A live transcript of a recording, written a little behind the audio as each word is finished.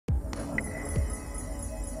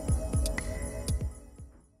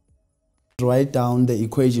write down the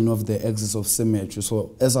equation of the axis of symmetry.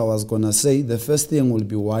 So as I was gonna say, the first thing will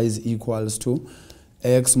be y is equals to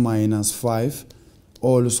x minus 5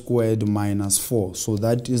 all squared minus 4. So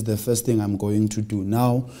that is the first thing I'm going to do.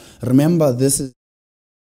 Now remember, this is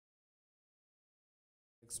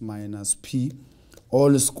x minus p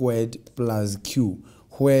all squared plus q,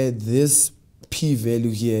 where this p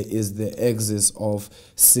value here is the axis of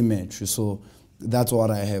symmetry. So that's what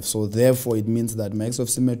I have. So therefore it means that my axis of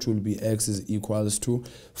symmetry will be x is equals to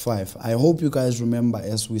 5. I hope you guys remember,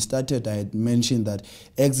 as we started, I had mentioned that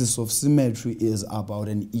axis of symmetry is about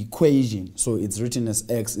an equation. So it's written as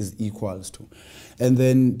x is equals to. And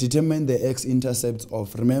then determine the x-intercept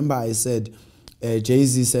of, remember I said,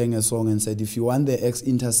 Jay-Z sang a song and said, if you want the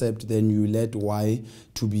x-intercept, then you let y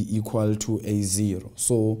to be equal to a 0.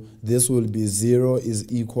 So this will be 0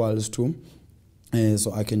 is equals to,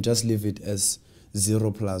 so I can just leave it as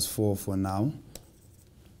 0 plus 4 for now.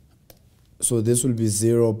 So this will be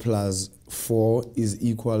 0 plus 4 is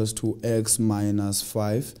equals to x minus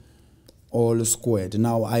 5 all squared.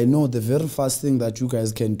 Now I know the very first thing that you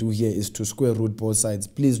guys can do here is to square root both sides.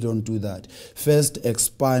 Please don't do that. First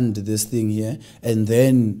expand this thing here and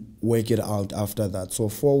then work it out after that. So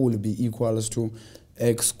 4 will be equals to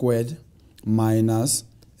x squared minus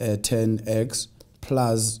 10x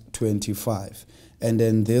plus 25. And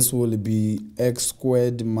then this will be x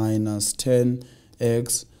squared minus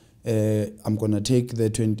 10x. I'm going to take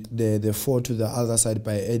the 4 to the other side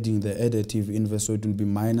by adding the additive inverse. So it will be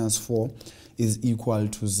minus 4 is equal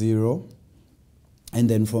to 0. And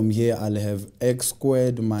then from here, I'll have x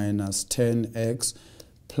squared minus 10x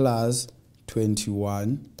plus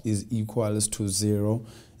 21 is equals to 0.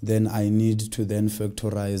 Then I need to then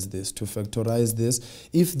factorize this. To factorize this,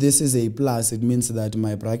 if this is a plus, it means that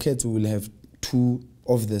my brackets will have 2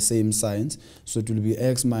 of the same signs. So it will be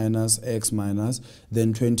x minus,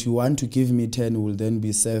 then 21 to give me 10 will then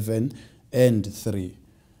be 7 and 3.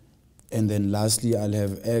 And then lastly, I'll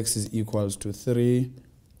have x is equals to 3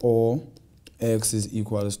 or x is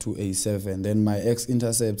equals to a 7. Then my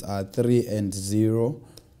x-intercepts are 3 and 0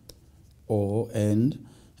 or and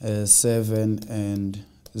 7 and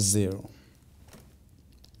 0.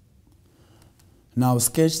 Now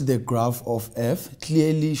sketch the graph of f,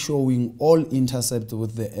 clearly showing all intercepts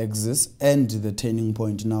with the axis and the turning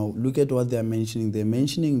point. Now look at what they're mentioning. They're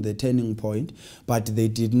mentioning the turning point, but they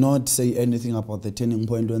did not say anything about the turning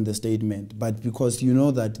point on the statement. But because you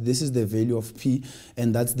know that this is the value of p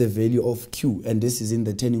and that's the value of q, and this is in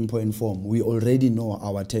the turning point form, we already know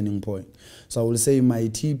our turning point. So I will say my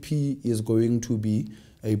TP is going to be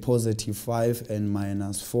a positive 5 and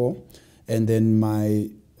minus 4, and then my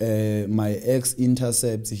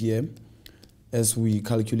x-intercept here, as we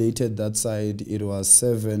calculated that side, it was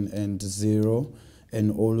 7 and 0,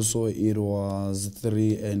 and also it was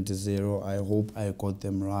 3 and 0. I hope I got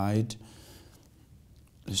them right.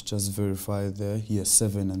 Let's just verify there. Yes,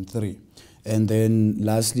 7 and 3. And then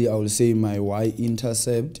lastly, I will say my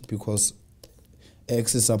y-intercept, because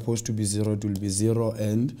x is supposed to be 0, it will be 0,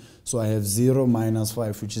 and so I have 0 minus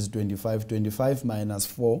 5, which is 25. 25 minus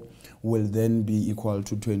 4 will then be equal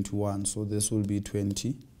to 21. So this will be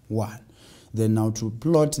 21. Then now to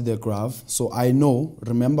plot the graph, so I know,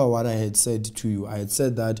 remember what I had said to you. I had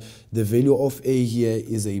said that the value of a here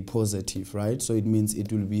is a positive, right? So it means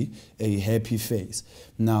it will be a happy face.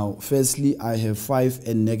 Now, firstly, I have 5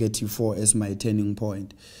 and negative 4 as my turning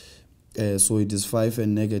point. So it is 5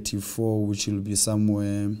 and negative 4, which will be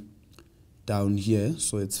somewhere down here.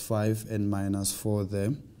 So it's 5 and minus 4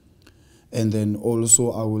 there. And then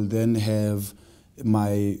also I will then have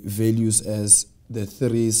my values as the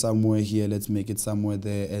 3 somewhere here. Let's make it somewhere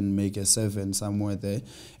there, and make a 7 somewhere there.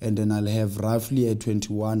 And then I'll have roughly a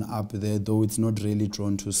 21 up there, though it's not really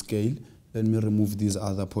drawn to scale. Let me remove these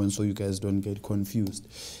other points so you guys don't get confused.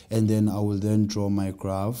 And then I will then draw my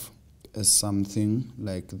graph as something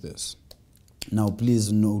like this. Now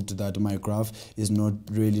please note that my graph is not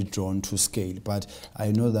really drawn to scale, but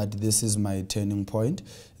I know that this is my turning point,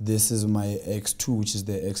 this is my x2, which is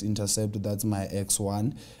the x-intercept, that's my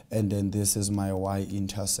x1, and then this is my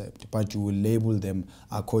y-intercept, but you will label them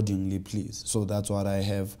accordingly, please. So that's what I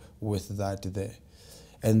have with that there.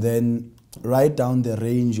 And then write down the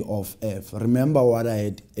range of f. Remember what I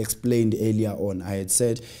had explained earlier on. I had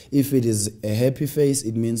said if it is a happy face,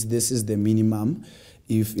 it means this is the minimum.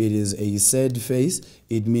 If it is a sad face,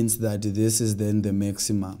 it means that this is then the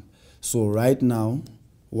maximum. So right now,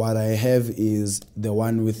 what I have is the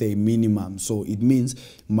one with a minimum. So it means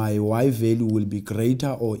my y value will be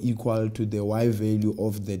greater or equal to the y value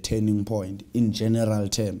of the turning point in general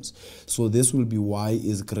terms. So this will be y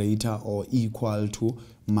is greater or equal to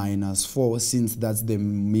minus 4, since that's the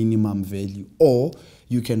minimum value. Or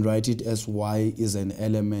you can write it as y is an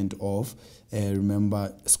element of,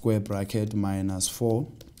 remember, square bracket minus 4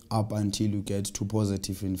 up until you get to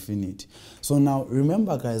positive infinity. So now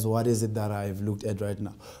remember, guys, what is it that I've looked at right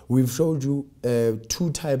now? We've showed you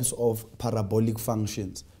two types of parabolic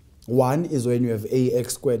functions. One is when you have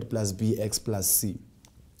ax squared plus bx plus c.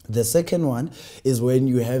 The second one is when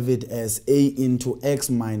you have it as a into x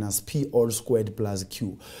minus p all squared plus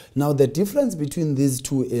q. Now the difference between these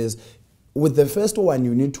two is, with the first one,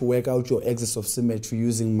 you need to work out your axis of symmetry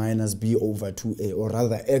using minus b over 2a, or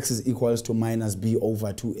rather x is equals to minus b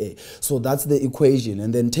over 2a. So that's the equation,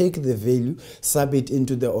 and then take the value, sub it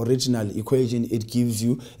into the original equation, it gives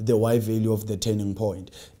you the y value of the turning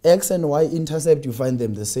point. X and y intercept, you find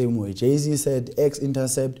them the same way. Jay-Z said x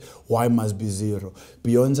intercept, y must be 0.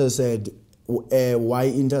 Beyonce said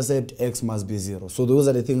y-intercept, x must be 0. So those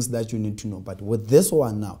are the things that you need to know. But with this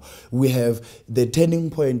one now, we have the turning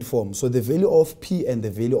point form. So the value of p and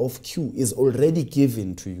the value of q is already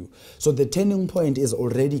given to you. So the turning point is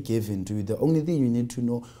already given to you. The only thing you need to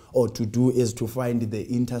know or to do is to find the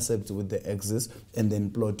intercept with the axis and then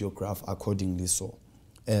plot your graph accordingly. So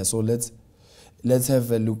let's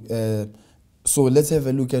have a look. So let's have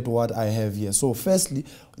a look at what I have here. So firstly,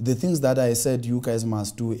 the things that I said you guys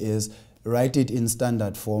must do is write it in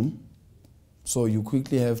standard form. So you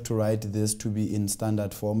quickly have to write this to be in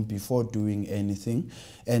standard form before doing anything,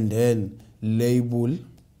 and then label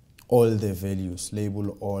all the values.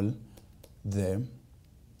 Label all the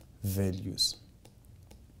values.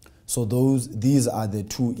 So these are the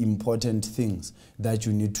two important things that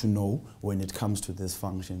you need to know when it comes to this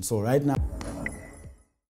function. So right now